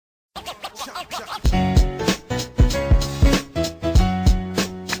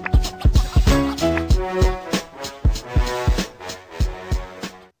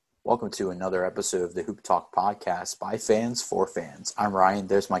Welcome to another episode of the Hoop Talk podcast by fans for fans. I'm Ryan.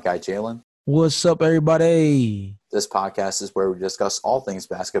 There's my guy, Jalen. What's up, everybody? This podcast is where we discuss all things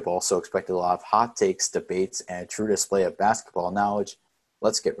basketball, so expect a lot of hot takes, debates, and a true display of basketball knowledge.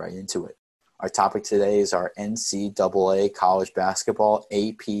 Let's get right into it. Our topic today is our NCAA college basketball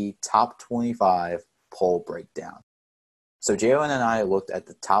AP Top 25 poll breakdown. So Jalen and I looked at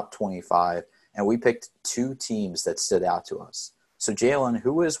the top 25, and we picked two teams that stood out to us. So, Jalen,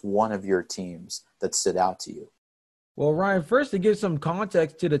 who is one of your teams that stood out to you? Well, Ryan, first to give some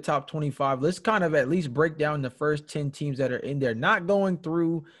context to the top 25, let's kind of at least break down the first 10 teams that are in there. Not going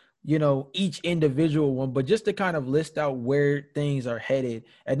through, each individual one, but just to kind of list out where things are headed.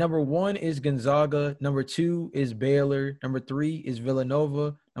 At number 1 is Gonzaga. Number 2 is Baylor. Number 3 is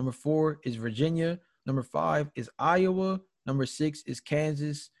Villanova. Number 4 is Virginia. Number 5 is Iowa. Number 6 is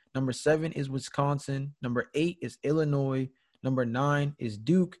Kansas. Number 7 is Wisconsin. Number 8 is Illinois. Number 9 is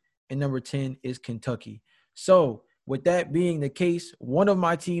Duke, and number 10 is Kentucky. So with that being the case, one of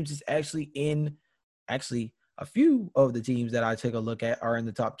my teams is actually a few of the teams that I take a look at are in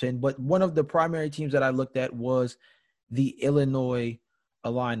the top 10, but one of the primary teams that I looked at was the Illinois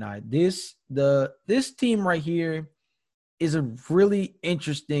Illini. This team right here is a really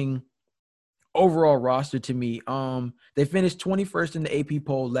interesting overall roster to me. They finished 21st in the AP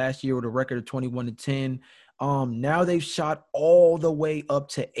poll last year with a record of 21-10. Now they've shot all the way up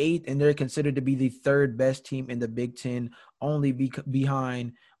to 8th, and they're considered to be the third best team in the Big Ten, only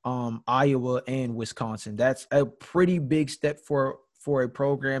behind Iowa and Wisconsin. That's a pretty big step for a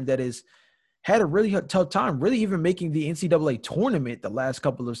program that has had a really tough time, really even making the NCAA tournament the last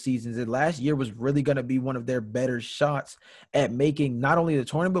couple of seasons. And last year was really going to be one of their better shots at making not only the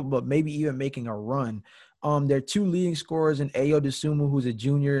tournament, but maybe even making a run. Their two leading scorers in Ayo Dosunmu, who's a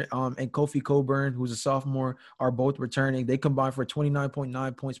junior, and Kofi Cockburn, who's a sophomore, are both returning. They combined for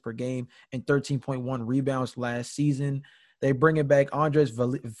 29.9 points per game and 13.1 rebounds last season. They bring it back Andres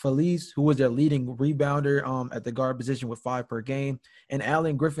Feliz, who was their leading rebounder at the guard position with 5 per game. And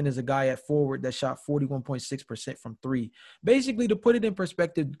Allen Griffin is a guy at forward that shot 41.6% from 3. Basically, to put it in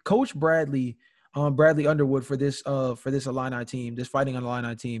perspective, Coach Bradley Underwood for this Illini team, this Fighting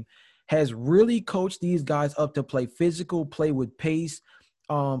Illini team, has really coached these guys up to play physical, play with pace,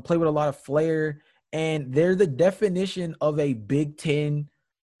 play with a lot of flair, and they're the definition of a Big Ten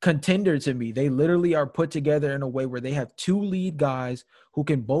contender to me. They literally are put together in a way where they have two lead guys who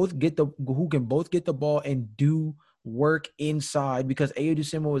can both get the ball and do work inside, because Ayo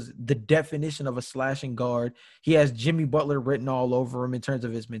Dosunmu is the definition of a slashing guard. He has Jimmy Butler written all over him in terms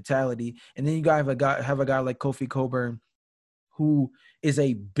of his mentality, and then you guys have a guy like Kofi Cockburn, who is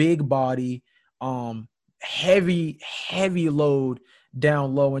a big body, heavy load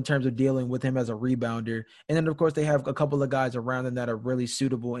down low in terms of dealing with him as a rebounder. And then, of course, they have a couple of guys around them that are really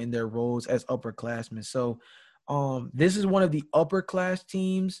suitable in their roles as upperclassmen. So this is one of the upper-class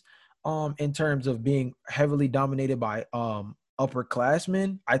teams in terms of being heavily dominated by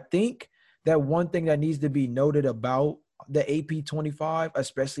upperclassmen. I think that one thing that needs to be noted about the AP 25,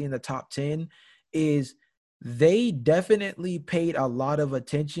 especially in the top 10, is they definitely paid a lot of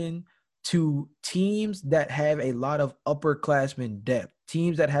attention to teams that have a lot of upperclassmen depth,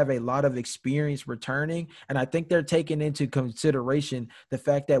 teams that have a lot of experience returning. And I think they're taking into consideration the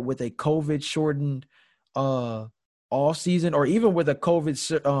fact that with a COVID-shortened offseason, or even with a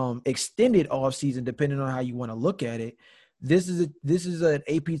COVID extended offseason, depending on how you want to look at it, this is an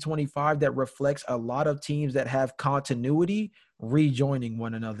AP 25 that reflects a lot of teams that have continuity rejoining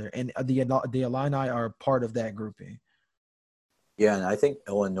one another, and the Illini are part of that grouping. Yeah, and I think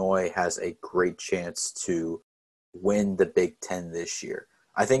Illinois has a great chance to win the Big Ten this year.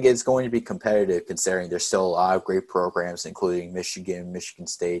 I think it's going to be competitive considering there's still a lot of great programs, including Michigan, Michigan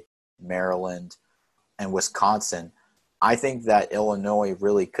State, Maryland, and Wisconsin. I think that Illinois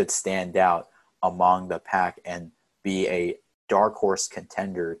really could stand out among the pack and be a dark horse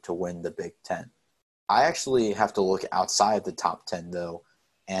contender to win the Big Ten. I actually have to look outside the top 10, though,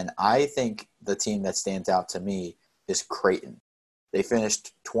 and I think the team that stands out to me is Creighton. They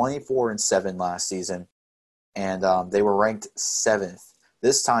finished 24-7 last season, and they were ranked 7th.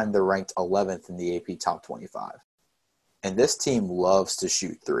 This time they're ranked 11th in the AP Top 25. And this team loves to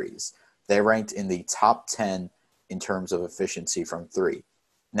shoot threes. They ranked in the top 10 in terms of efficiency from 3.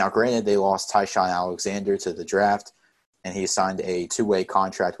 Now, granted, they lost Tyshawn Alexander to the draft, and he signed a 2-way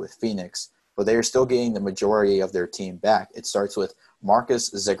contract with Phoenix, but they are still getting the majority of their team back. It starts with Marcus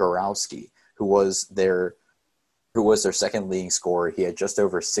Zagorowski, who was their who was their second leading scorer. He had just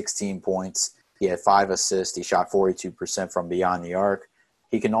over 16 points. He had 5 assists. He shot 42% from beyond the arc.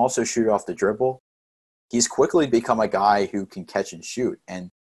 He can also shoot off the dribble. He's quickly become a guy who can catch and shoot,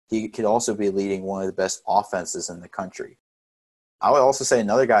 and he could also be leading one of the best offenses in the country. I would also say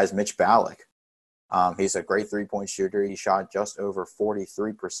another guy is Mitch Ballack. He's a great three-point shooter. He shot just over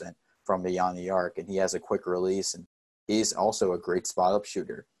 43% from beyond the arc, and he has a quick release, and he's also a great spot-up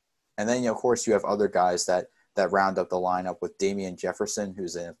shooter. And then, of course, you have other guys that round up the lineup with Damian Jefferson,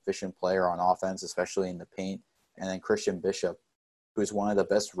 who's an efficient player on offense, especially in the paint, and then Christian Bishop, who's one of the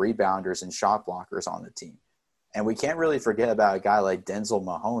best rebounders and shot blockers on the team. And we can't really forget about a guy like Denzel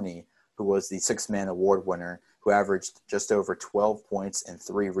Mahoney, who was the six-man award winner, who averaged just over 12 points and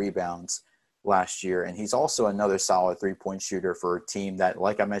 3 rebounds last year. And he's also another solid three-point shooter for a team that,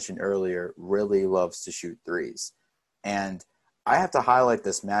 like I mentioned earlier, really loves to shoot threes. And I have to highlight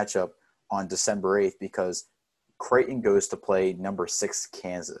this matchup on December 8th because Creighton goes to play number 6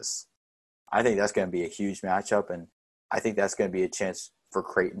 Kansas. I think that's going to be a huge matchup, and I think that's going to be a chance for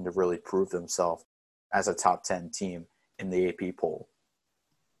Creighton to really prove themselves as a top 10 team in the AP poll.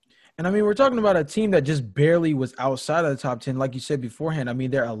 And, I mean, we're talking about a team that just barely was outside of the top 10, like you said beforehand. I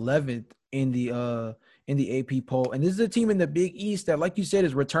mean, they're 11th in the AP poll. And this is a team in the Big East that, like you said,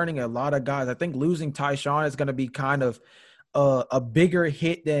 is returning a lot of guys. I think losing Tyshawn is going to be kind of a bigger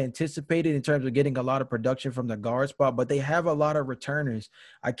hit than anticipated in terms of getting a lot of production from the guard spot, but they have a lot of returners.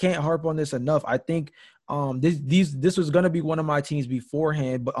 I can't harp on this enough. I think this was going to be one of my teams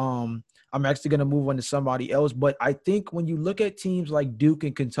beforehand, but I'm actually going to move on to somebody else. But I think when you look at teams like Duke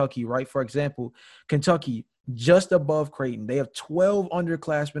and Kentucky, right? For example, Kentucky just above Creighton, they have 12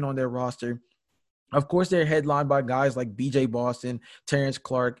 underclassmen on their roster. Of course, they're headlined by guys like B.J. Boston, Terrence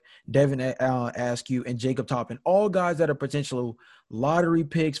Clark, Devin Askew, and Jacob Toppin, all guys that are potential lottery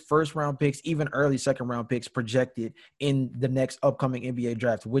picks, first-round picks, even early second-round picks projected in the next upcoming NBA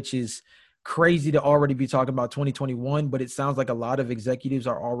draft, which is crazy to already be talking about 2021, but it sounds like a lot of executives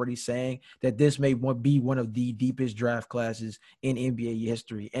are already saying that this may be one of the deepest draft classes in NBA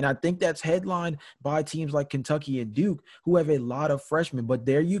history. And I think that's headlined by teams like Kentucky and Duke, who have a lot of freshmen. But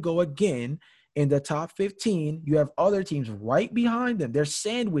there you go again. In the top 15, you have other teams right behind them. They're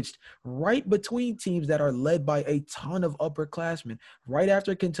sandwiched right between teams that are led by a ton of upperclassmen. Right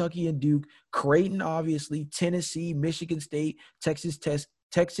after Kentucky and Duke, Creighton, obviously, Tennessee, Michigan State, Texas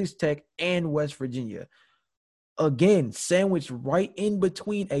Tech, and West Virginia. Again, sandwiched right in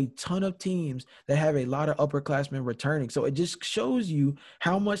between a ton of teams that have a lot of upperclassmen returning. So it just shows you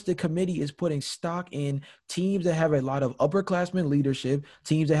how much the committee is putting stock in teams that have a lot of upperclassmen leadership,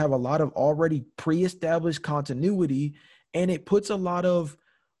 teams that have a lot of already pre-established continuity, and it puts a lot of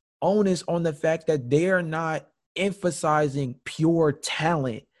onus on the fact that they are not emphasizing pure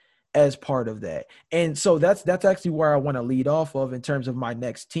talent as part of that. And so that's actually where I want to lead off of in terms of my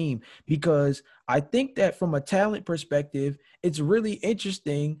next team, because I think that from a talent perspective, it's really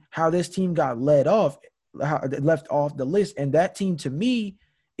interesting how this team got left off the list. And that team to me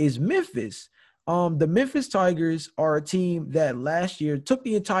is Memphis. The Memphis Tigers are a team that last year took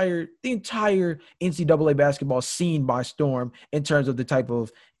the entire NCAA basketball scene by storm in terms of the type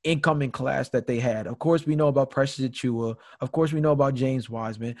of incoming class that they had. Of course, we know about Precious Achiuwa. Of course, we know about James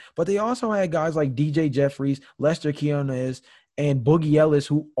Wiseman. But they also had guys like DJ Jeffries, Lester Quinones, and Boogie Ellis,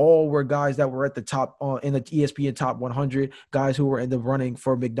 who all were guys that were at the top in the ESPN Top 100, guys who were in the running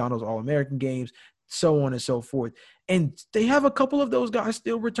for McDonald's All-American games, so on and so forth. And they have a couple of those guys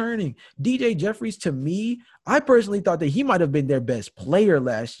still returning. DJ Jeffries, to me, I personally thought that he might have been their best player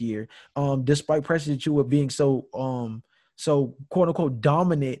last year, despite Precious Achiuwa being so quote unquote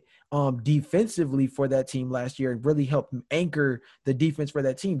dominant defensively for that team last year and really helped anchor the defense for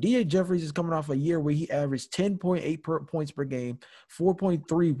that team. DJ Jeffries is coming off a year where he averaged 10.8 points per game,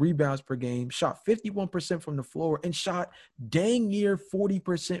 4.3 rebounds per game, shot 51% from the floor, and shot dang near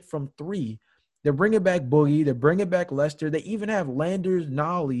 40% from three. They're bringing back Boogie. They're bringing back Lester. They even have Landers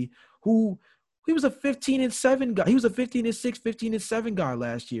Nolly, who he was a 15-7 guy. He was a 15-6, 15-7 guy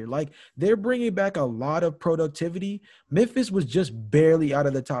last year. Like, they're bringing back a lot of productivity. Memphis was just barely out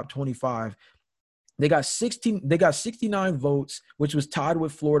of the top 25. They got 69 votes, which was tied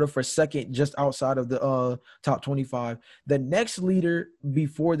with Florida for second, just outside of the top 25. The next leader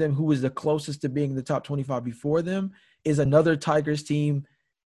before them, who was the closest to being the top 25 before them, is another Tigers team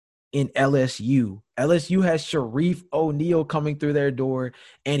in LSU. LSU has Sharif O'Neal coming through their door,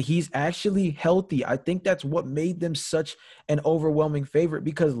 and he's actually healthy. I think that's what made them such an overwhelming favorite,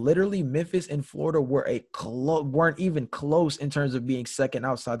 because literally Memphis and Florida weren't even close in terms of being second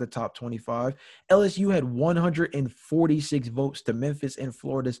outside the top 25. LSU had 146 votes to Memphis and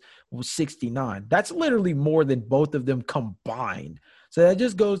Florida's 69. That's literally more than both of them combined. So that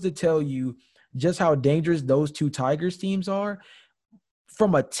just goes to tell you just how dangerous those two Tigers teams are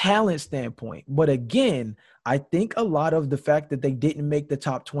from a talent standpoint. But again, I think a lot of the fact that they didn't make the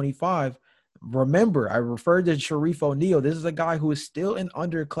top 25, remember, I referred to Sharif O'Neal. This is a guy who is still an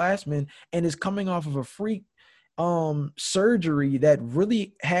underclassman and is coming off of a freak surgery that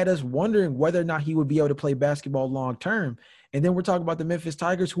really had us wondering whether or not he would be able to play basketball long term. And then we're talking about the Memphis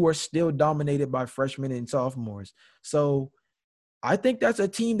Tigers, who are still dominated by freshmen and sophomores. So I think that's a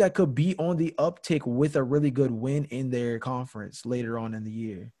team that could be on the uptick with a really good win in their conference later on in the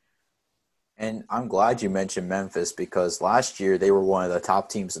year. And I'm glad you mentioned Memphis, because last year they were one of the top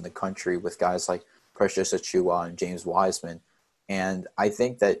teams in the country with guys like Precious Achiuwa and James Wiseman. And I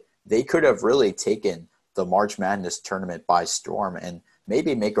think that they could have really taken the March Madness tournament by storm and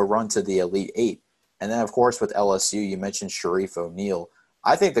maybe make a run to the Elite Eight. And then, of course, with LSU, you mentioned Sharif O'Neal.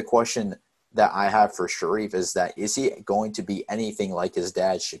 I think the question that I have for Sharif is he going to be anything like his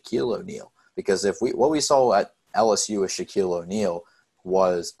dad, Shaquille O'Neal? Because what we saw at LSU with Shaquille O'Neal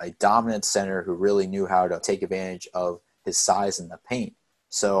was a dominant center who really knew how to take advantage of his size in the paint.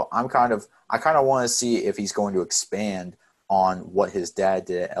 So I kind of want to see if he's going to expand on what his dad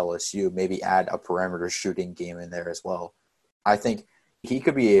did at LSU, maybe add a perimeter shooting game in there as well. I think he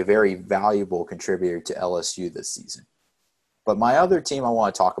could be a very valuable contributor to LSU this season. But my other team I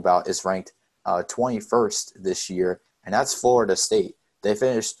want to talk about is ranked 21st this year, and that's Florida State. They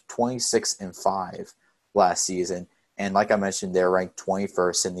finished 26-5 last season, and like I mentioned, they're ranked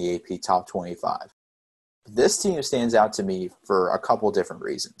 21st in the AP Top 25. This team stands out to me for a couple different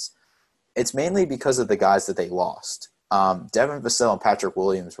reasons. It's mainly because of the guys that they lost. Devin Vassell and Patrick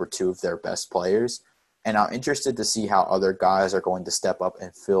Williams were two of their best players, and I'm interested to see how other guys are going to step up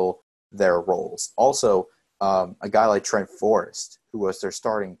and fill their roles. Also, a guy like Trent Forrest, who was their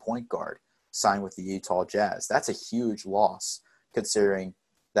starting point guard, signed with the Utah Jazz. That's a huge loss, considering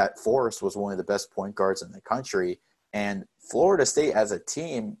that Forrest was one of the best point guards in the country. And Florida State as a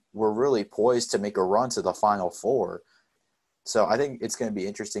team were really poised to make a run to the Final Four. So I think it's going to be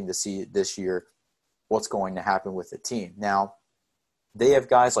interesting to see this year what's going to happen with the team. Now, they have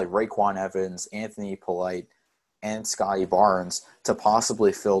guys like Raekwon Evans, Anthony Polite, and Scotty Barnes to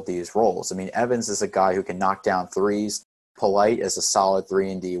possibly fill these roles. I mean, Evans is a guy who can knock down threes. Polite is a solid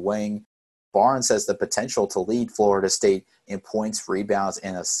 3-and-D wing. Barnes has the potential to lead Florida State in points, rebounds,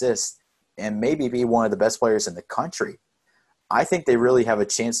 and assists, and maybe be one of the best players in the country. I think they really have a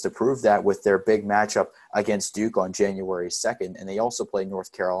chance to prove that with their big matchup against Duke on January 2nd, and they also play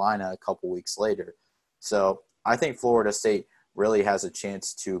North Carolina a couple weeks later. So I think Florida State really has a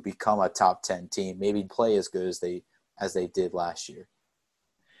chance to become a top 10 team, maybe play as good as they did last year.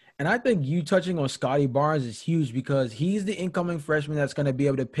 And I think you touching on Scotty Barnes is huge, because he's the incoming freshman that's going to be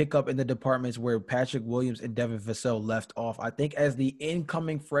able to pick up in the departments where Patrick Williams and Devin Vassell left off. I think as the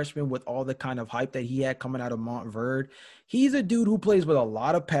incoming freshman, with all the kind of hype that he had coming out of Montverde, he's a dude who plays with a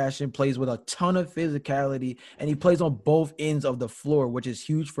lot of passion, plays with a ton of physicality, and he plays on both ends of the floor, which is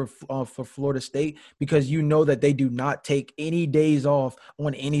huge for Florida State, because you know that they do not take any days off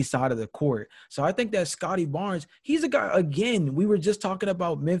on any side of the court. So I think that Scotty Barnes, he's a guy, again, we were just talking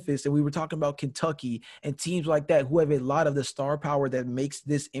about Memphis, and we were talking about Kentucky and teams like that who have a lot of the star power that makes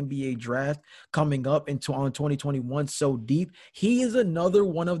this NBA draft coming up on 2021 so deep. He is another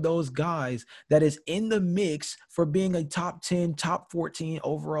one of those guys that is in the mix for being a top 10, top 14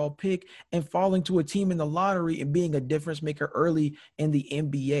 overall pick and falling to a team in the lottery and being a difference maker early in the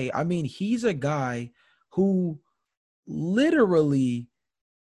NBA. I mean, he's a guy who literally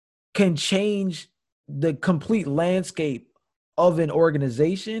can change the complete landscape of an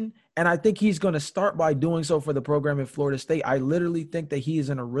organization. And I think he's going to start by doing so for the program in Florida State. I literally think that he is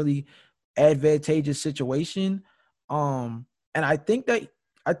in a really advantageous situation. And I think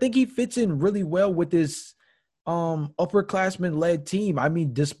he fits in really well with this upperclassman led team. I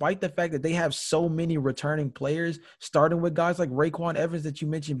mean, despite the fact that they have so many returning players, starting with guys like Raekwon Evans that you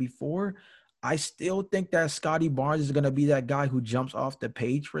mentioned before, I still think that Scotty Barnes is going to be that guy who jumps off the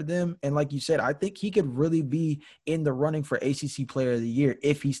page for them. And like you said, I think he could really be in the running for ACC Player of the Year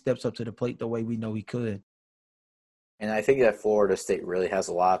if he steps up to the plate the way we know he could. And I think that Florida State really has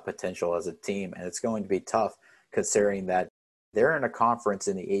a lot of potential as a team, and it's going to be tough considering that they're in a conference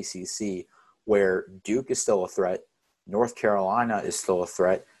in the ACC where Duke is still a threat, North Carolina is still a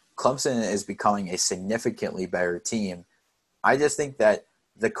threat, Clemson is becoming a significantly better team. I just think that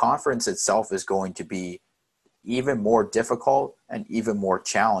the conference itself is going to be even more difficult and even more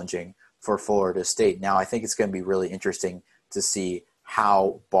challenging for Florida State. Now, I think it's going to be really interesting to see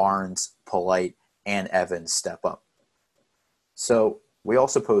how Barnes, Polite, and Evans step up. So we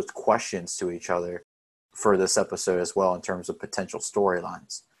also posed questions to each other for this episode as well in terms of potential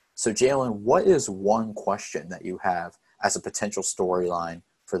storylines. So, Jalen, what is one question that you have as a potential storyline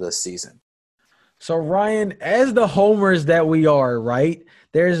for this season? So, Ryan, as the homers that we are, right,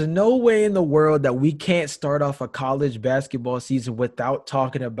 there's no way in the world that we can't start off a college basketball season without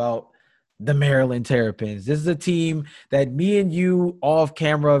talking about the Maryland Terrapins. This is a team that me and you off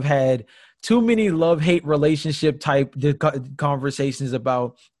camera have had too many love-hate relationship type conversations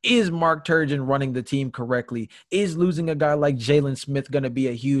about. Is Mark Turgeon running the team correctly? Is losing a guy like Jalen Smith going to be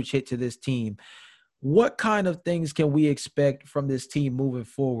a huge hit to this team? What kind of things can we expect from this team moving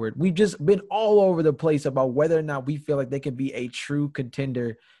forward? We've just been all over the place about whether or not we feel like they can be a true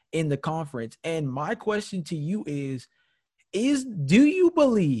contender in the conference. And my question to you is do you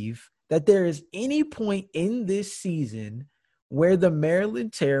believe that there is any point in this season where the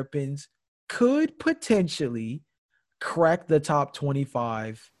Maryland Terrapins could potentially crack the top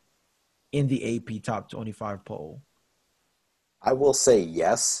 25 in the AP top 25 poll? I will say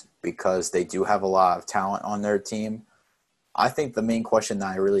yes, because they do have a lot of talent on their team. I think the main question that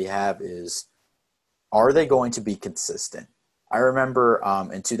I really have is, are they going to be consistent? I remember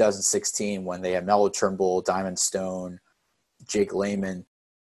in 2016 when they had Melo Trimble, Diamond Stone, Jake Layman,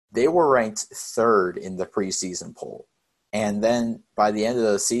 they were ranked third in the preseason poll. And then by the end of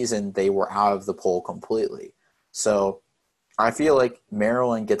the season, they were out of the poll completely. So I feel like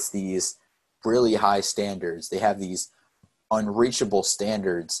Maryland gets these really high standards. They have these unreachable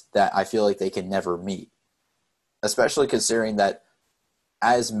standards that I feel like they can never meet, especially considering that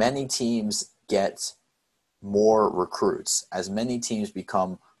as many teams get more recruits, as many teams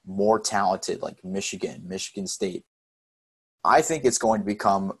become more talented, like Michigan State, I think it's going to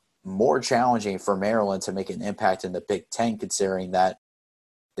become more challenging for Maryland to make an impact in the Big Ten, considering that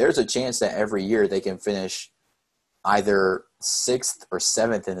there's a chance that every year they can finish either 6th or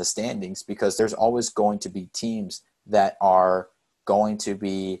 7th in the standings, because there's always going to be teams that are going to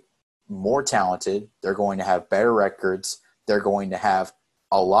be more talented. They're going to have better records. They're going to have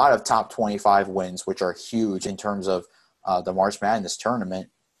a lot of top 25 wins, which are huge in terms of the March Madness tournament.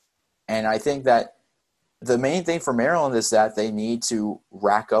 And I think that the main thing for Maryland is that they need to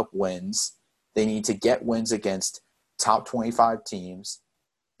rack up wins. They need to get wins against top 25 teams,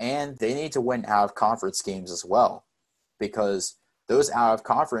 and they need to win out-of-conference games as well, because those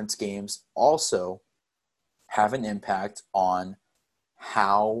out-of-conference games also have an impact on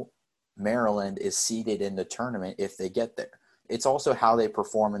how Maryland is seeded in the tournament if they get there. It's also how they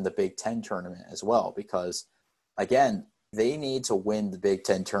perform in the Big Ten tournament as well, because, again, they need to win the Big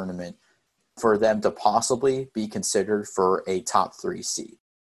Ten tournament for them to possibly be considered for a top 3 seed.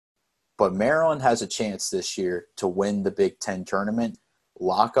 But Maryland has a chance this year to win the Big Ten tournament,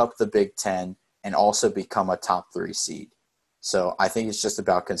 lock up the Big Ten, and also become a top 3 seed. So I think it's just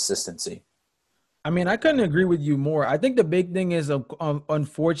about consistency. I mean, I couldn't agree with you more. I think the big thing is,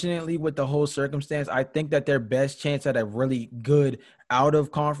 unfortunately, with the whole circumstance, I think that their best chance at a really good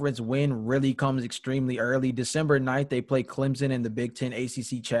out-of-conference win really comes extremely early. December 9th, they play Clemson in the Big Ten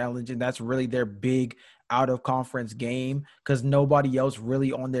ACC Challenge, and that's really their big out-of-conference game, because nobody else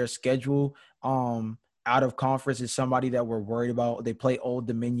really on their schedule out of conference is somebody that we're worried about. They play Old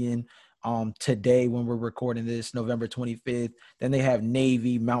Dominion today when we're recording this, November 25th. Then they have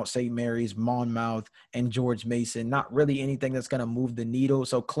Navy, Mount St. Mary's, Monmouth, and George Mason. Not really anything that's going to move the needle.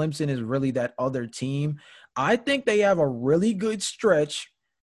 So Clemson is really that other team. I think they have a really good stretch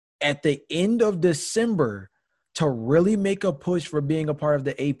at the end of December to really make a push for being a part of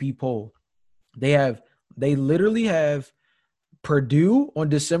the AP poll. They literally have Purdue on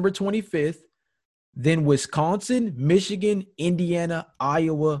December 25th, then Wisconsin, Michigan, Indiana,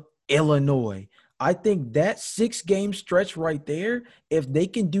 Iowa, Illinois. I think that 6-game stretch right there, if they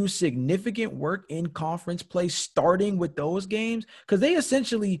can do significant work in conference play, starting with those games, because they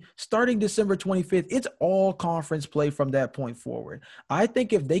essentially, starting December 25th, it's all conference play from that point forward. I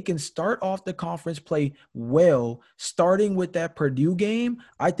think if they can start off the conference play well, starting with that Purdue game,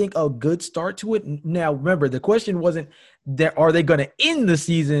 I think a good start to it. Now, remember, the question wasn't that are they going to end the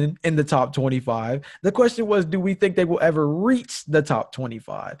season in the top 25? The question was, do we think they will ever reach the top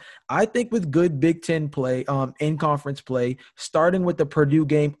 25? I think with good Big Ten play, in conference play, starting with the Purdue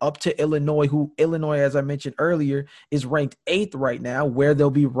game up to Illinois, who Illinois, as I mentioned earlier, is ranked 8th right now, where they'll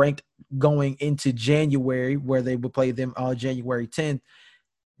be ranked going into January, where they will play them January 10th.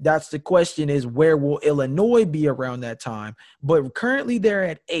 That's the question, is where will Illinois be around that time? But currently they're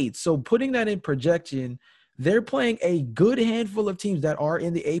at 8. So putting that in projection, they're playing a good handful of teams that are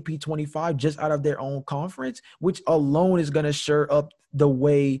in the AP 25 just out of their own conference, which alone is going to sure up the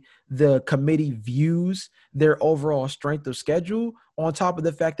way the committee views their overall strength of schedule, on top of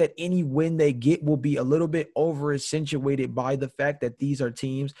the fact that any win they get will be a little bit over accentuated by the fact that these are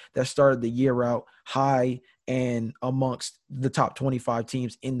teams that started the year out high and amongst the top 25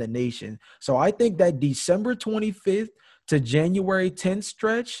 teams in the nation. So I think that December 25th to January 10th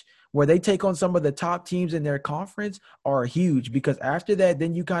stretch, where they take on some of the top teams in their conference, are huge, because after that,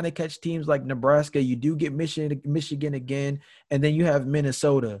 then you kind of catch teams like Nebraska. You do get Michigan again, and then you have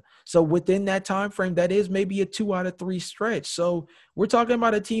Minnesota. So within that time frame, that is maybe a 2 out of 3 stretch. So we're talking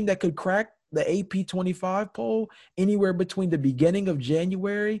about a team that could crack the AP 25 poll anywhere between the beginning of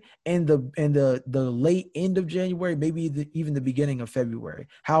January and the late end of January, maybe even the beginning of February.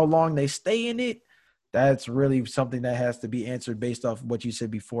 How long they stay in it, that's really something that has to be answered based off what you said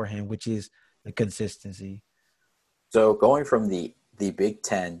beforehand, which is the consistency. So going from the Big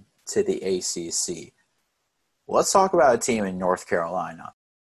Ten to the ACC, let's talk about a team in North Carolina.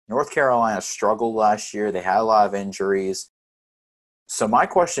 North Carolina struggled last year. They had a lot of injuries. So my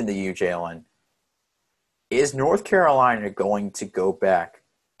question to you, Jalen, is North Carolina going to go back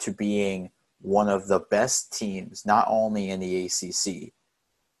to being one of the best teams, not only in the ACC,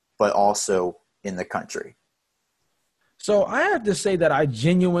 but also in the country? So I have to say that I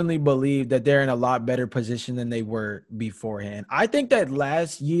genuinely believe that they're in a lot better position than they were beforehand. I think that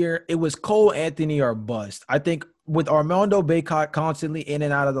last year it was Cole Anthony or bust. I think with Armando Bacot constantly in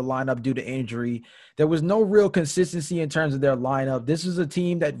and out of the lineup due to injury, there was no real consistency in terms of their lineup. This is a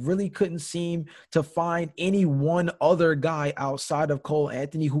team that really couldn't seem to find any one other guy outside of Cole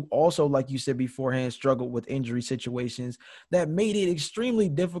Anthony, who also, like you said beforehand, struggled with injury situations that made it extremely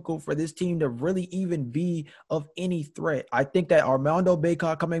difficult for this team to really even be of any threat. I think that Armando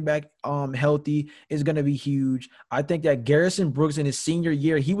Bacot coming back healthy is going to be huge. I think that Garrison Brooks in his senior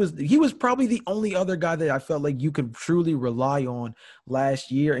year, he was probably the only other guy that I felt like you could truly rely on last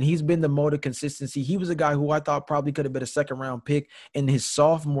year, and he's been the mode of consistency. He was a guy who I thought probably could have been a second-round pick in his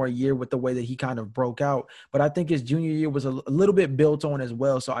sophomore year with the way that he kind of broke out, but I think his junior year was a little bit built on as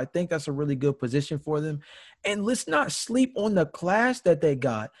well, so I think that's a really good position for them. And let's not sleep on the class that they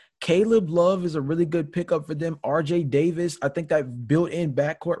got. Caleb Love is a really good pickup for them. RJ Davis, I think that built-in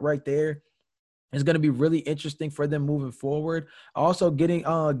backcourt right there is going to be really interesting for them moving forward. Also, getting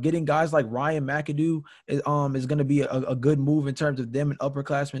guys like Ryan McAdoo is going to be a good move in terms of them and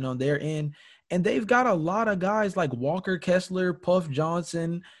upperclassmen on their end. And they've got a lot of guys like Walker Kessler, Puff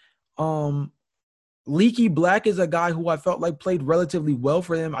Johnson, Leaky Black is a guy who I felt like played relatively well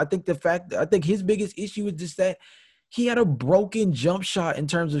for them. I think his biggest issue is just that he had a broken jump shot in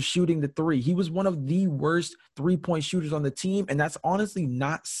terms of shooting the three. He was one of the worst three-point shooters on the team, and that's honestly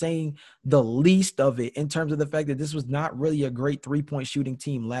not saying the least of it in terms of the fact that this was not really a great three-point shooting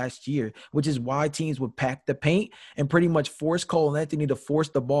team last year, which is why teams would pack the paint and pretty much force Cole Anthony to force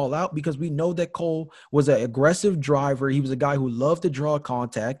the ball out, because we know that Cole was an aggressive driver. He was a guy who loved to draw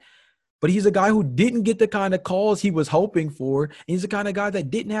contact. But he's a guy who didn't get the kind of calls he was hoping for. He's the kind of guy that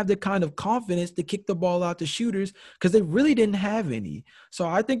didn't have the kind of confidence to kick the ball out to shooters because they really didn't have any. So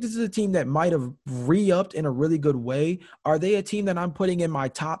I think this is a team that might have re-upped in a really good way. Are they a team that I'm putting in my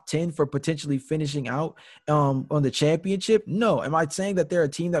top 10 for potentially finishing out on the championship? No. Am I saying that they're a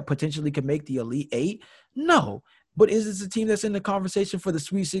team that potentially could make the Elite Eight? No. But is this a team that's in the conversation for the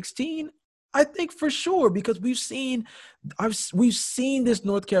Sweet 16? I think for sure, because we've seen this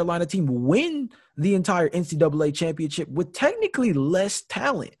North Carolina team win the entire NCAA championship with technically less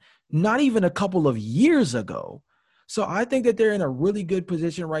talent, not even a couple of years ago. So I think that they're in a really good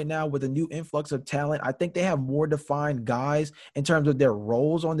position right now with a new influx of talent. I think they have more defined guys in terms of their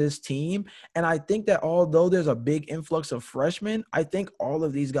roles on this team. And I think that although there's a big influx of freshmen, I think all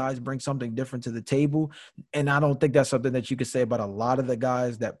of these guys bring something different to the table. And I don't think that's something that you could say about a lot of the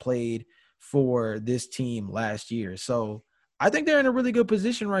guys that played for this team last year. So I think they're in a really good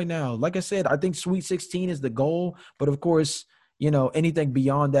position right now. Like I said, I think Sweet 16 is the goal, but of course, anything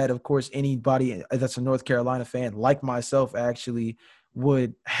beyond that, of course, anybody that's a North Carolina fan like myself actually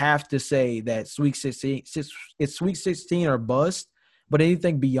would have to say that Sweet 16, it's Sweet 16 or bust, but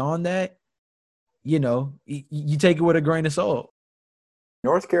anything beyond that, you take it with a grain of salt.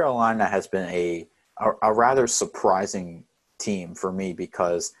 North Carolina has been a rather surprising team for me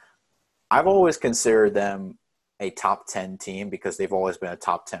because I've always considered them a top 10 team because they've always been a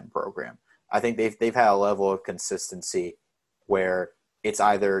top 10 program. I think they've had a level of consistency where it's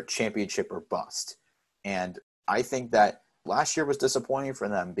either championship or bust. And I think that last year was disappointing for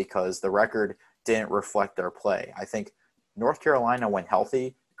them because the record didn't reflect their play. I think North Carolina, when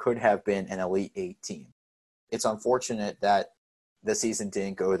healthy, could have been an Elite Eight team. It's unfortunate that the season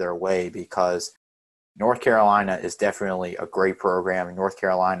didn't go their way because North Carolina is definitely a great program. North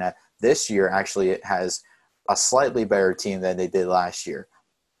Carolina this year actually has a slightly better team than they did last year.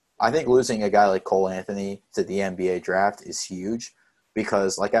 I think losing a guy like Cole Anthony to the NBA draft is huge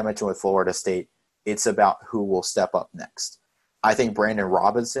because, like I mentioned with Florida State, it's about who will step up next. I think Brandon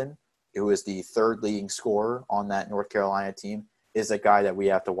Robinson, who is the third leading scorer on that North Carolina team, is a guy that we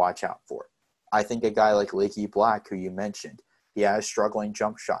have to watch out for. I think a guy like Leaky Black, who you mentioned, he has a struggling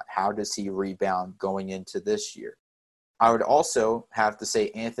jump shot. How does he rebound going into this year? I would also have to say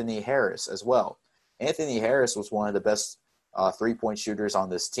Anthony Harris as well. Anthony Harris was one of the best three-point shooters on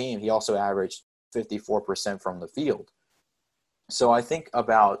this team. He also averaged 54% from the field. So I think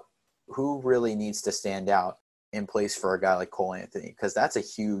about who really needs to stand out in place for a guy like Cole Anthony, because that's a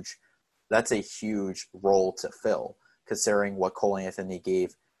huge role to fill, considering what Cole Anthony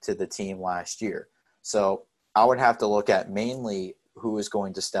gave to the team last year. So I would have to look at mainly who is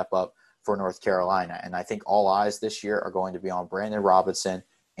going to step up for North Carolina. And I think all eyes this year are going to be on Brandon Robinson,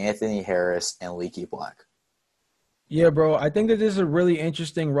 Anthony Harris, and Leaky Black. Yeah, bro. I think that this is a really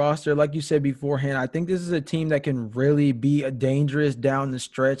interesting roster. Like you said beforehand, I think this is a team that can really be a dangerous down the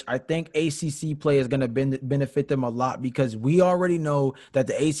stretch. I think ACC play is going to benefit them a lot because we already know that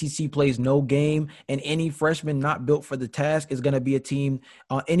the ACC plays no game, and any freshman not built for the task is going to be a team.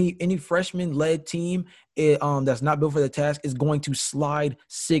 Any freshman-led team that's not built for the task is going to slide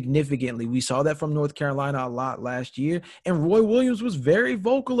significantly. We saw that from North Carolina a lot last year, and Roy Williams was very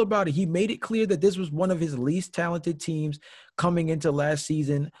vocal about it. He made it clear that this was one of his least talented teams coming into last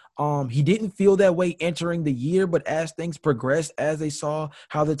season. He didn't feel that way entering the year, but as things progressed, as they saw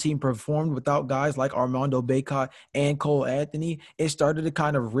how the team performed without guys like Armando Bacot and Cole Anthony, it started to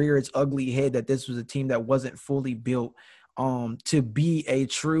kind of rear its ugly head that this was a team that wasn't fully built to be a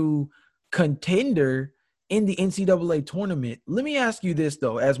true contender in the NCAA tournament. Let me ask you this,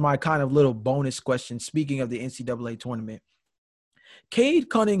 though, as my kind of little bonus question, speaking of the NCAA tournament. Cade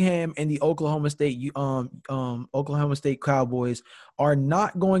Cunningham and the Oklahoma State Cowboys are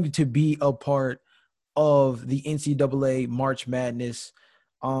not going to be a part of the NCAA March Madness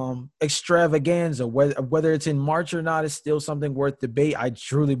extravaganza. Whether it's in March or not is still something worth debate. I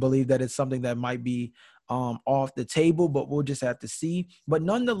truly believe that it's something that might be off the table, but we'll just have to see. But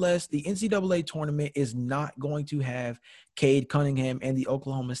nonetheless, the NCAA tournament is not going to have Cade Cunningham and the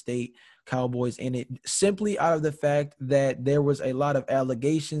Oklahoma State Cowboys in it, simply out of the fact that there was a lot of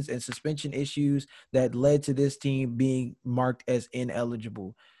allegations and suspension issues that led to this team being marked as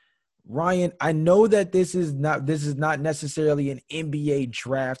ineligible. Ryan, I know that this is not necessarily an NBA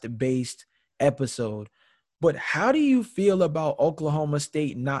draft based episode, but how do you feel about Oklahoma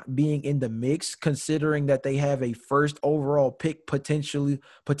State not being in the mix, considering that they have a first overall pick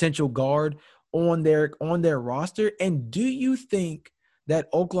potential guard on their roster? And do you think that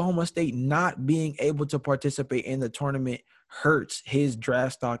Oklahoma State not being able to participate in the tournament hurts his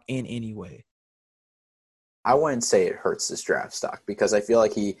draft stock in any way? I wouldn't say it hurts his draft stock because I feel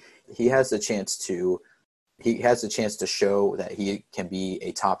like he has the chance to show that he can be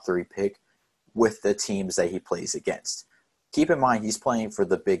a top 3 pick with the teams that he plays against. Keep in mind he's playing for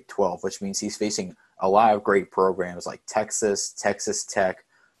the Big 12, which means he's facing a lot of great programs like Texas, Texas Tech,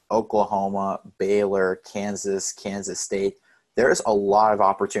 Oklahoma, Baylor, Kansas, Kansas State. There's a lot of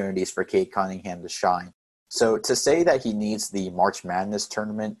opportunities for Cade Cunningham to shine. So to say that he needs the March Madness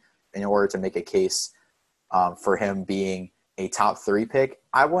tournament in order to make a case for him being a top 3 pick,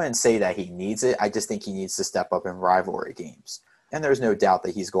 I wouldn't say that he needs it. I just think he needs to step up in rivalry games. And there's no doubt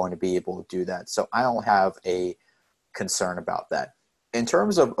that he's going to be able to do that. So I don't have a concern about that. In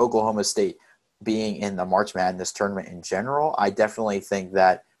terms of Oklahoma State being in the March Madness tournament in general, I definitely think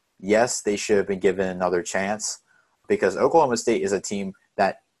that, yes, they should have been given another chance because Oklahoma State is a team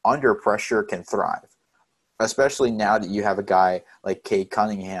that under pressure can thrive, especially now that you have a guy like Cade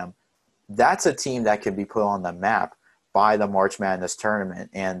Cunningham. That's a team that could be put on the map by the March Madness tournament.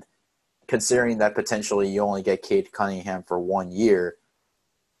 And considering that potentially you only get Cade Cunningham for 1 year,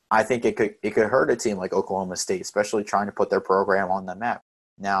 I think it could hurt a team like Oklahoma State, especially trying to put their program on the map.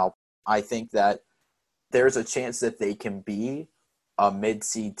 Now, I think that there's a chance that they can be a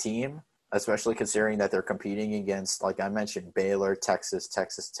mid-seed team, especially considering that they're competing against, like I mentioned, Baylor, Texas,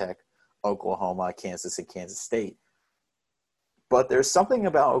 Texas Tech, Oklahoma, Kansas, and Kansas State. But there's something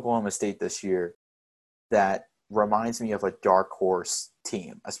about Oklahoma State this year that reminds me of a dark horse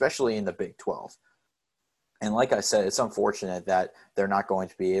team, especially in the Big 12. And like I said, it's unfortunate that they're not going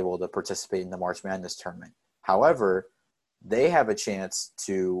to be able to participate in the March Madness tournament. However, they have a chance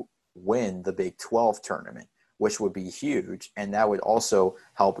to win the Big 12 tournament, which would be huge. And that would also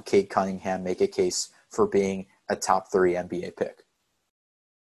help Cade Cunningham make a case for being a top 3 NBA pick.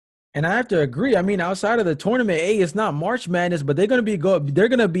 And I have to agree. I mean, outside of the tournament, it's not March Madness, but they're gonna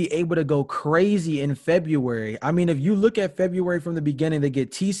be able to go crazy in February. I mean, if you look at February from the beginning, they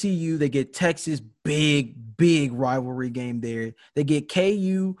get TCU, they get Texas, big rivalry game there. They get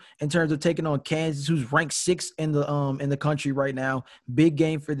KU in terms of taking on Kansas, who's ranked 6th in the country right now. Big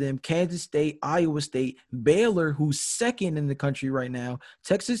game for them. Kansas State, Iowa State, Baylor, who's 2nd in the country right now.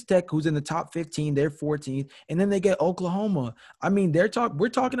 Texas Tech, who's in the top 15, they're 14th, and then they get Oklahoma. I mean, we're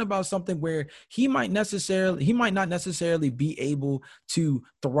talking about something where he might not necessarily be able to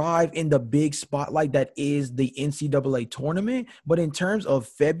thrive in the big spotlight that is the NCAA tournament, but in terms of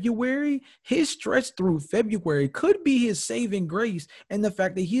February, his stretch through February could be his saving grace, and the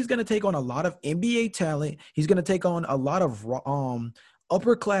fact that he's going to take on a lot of NBA talent, he's going to take on a lot of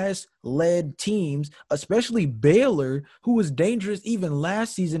upper class led teams, especially Baylor, who was dangerous even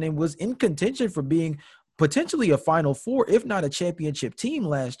last season and was in contention for being potentially a Final Four, if not a championship team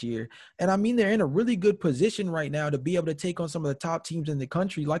last year. And I mean, they're in a really good position right now to be able to take on some of the top teams in the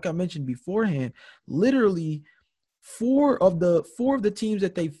country. Like I mentioned beforehand, literally four of the teams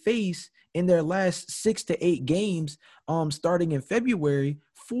that they face in their last 6 to 8 games, starting in February,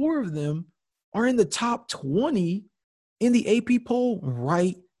 4 of them are in the top 20 in the AP poll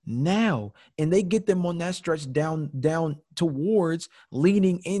right now, and they get them on that stretch down towards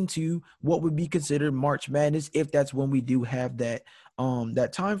leaning into what would be considered March Madness, if that's when we do have that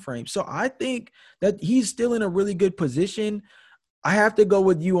time frame. So I think that he's still in a really good position. I have to go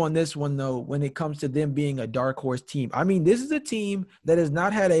with you on this one, though, when it comes to them being a dark horse team. I mean, this is a team that has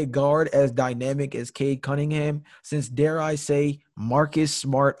not had a guard as dynamic as Cade Cunningham since, dare I say, Marcus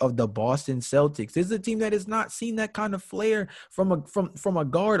Smart of the Boston Celtics. This is a team that has not seen that kind of flair from a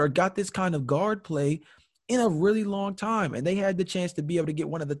guard, or got this kind of guard play in a really long time. And they had the chance to be able to get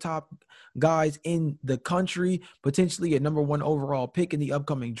one of the top guys in the country, potentially a number 1 overall pick in the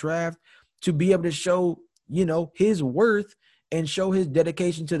upcoming draft, to be able to show, his worth and show his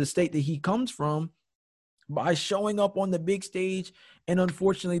dedication to the state that he comes from by showing up on the big stage. And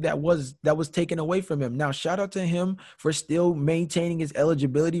unfortunately, that was taken away from him. Now, shout out to him for still maintaining his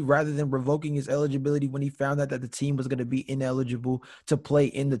eligibility rather than revoking his eligibility when he found out that the team was going to be ineligible to play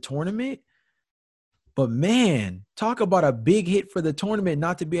in the tournament. But man, talk about a big hit for the tournament,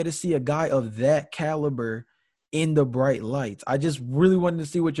 not to be able to see a guy of that caliber in the bright lights. I just really wanted to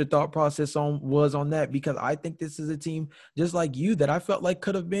see what your thought process was on that, because I think this is a team just like you that I felt like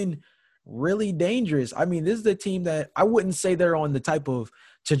could have been really dangerous. I mean, this is a team that I wouldn't say they're on the type of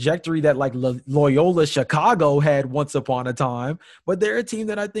trajectory that like Loyola Chicago had once upon a time, but they're a team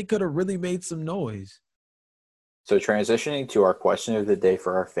that I think could have really made some noise. So transitioning to our question of the day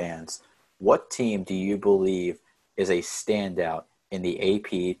for our fans, what team do you believe is a standout in the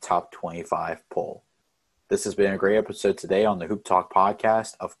AP Top 25 poll? This has been a great episode today on the Hoop Talk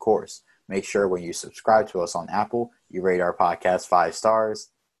podcast. Of course, make sure when you subscribe to us on Apple, you rate our podcast 5 stars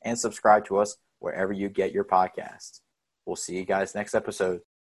and subscribe to us wherever you get your podcasts. We'll see you guys next episode.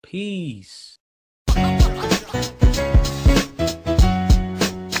 Peace.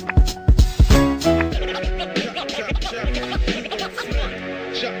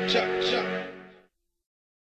 Chop, chop, chop.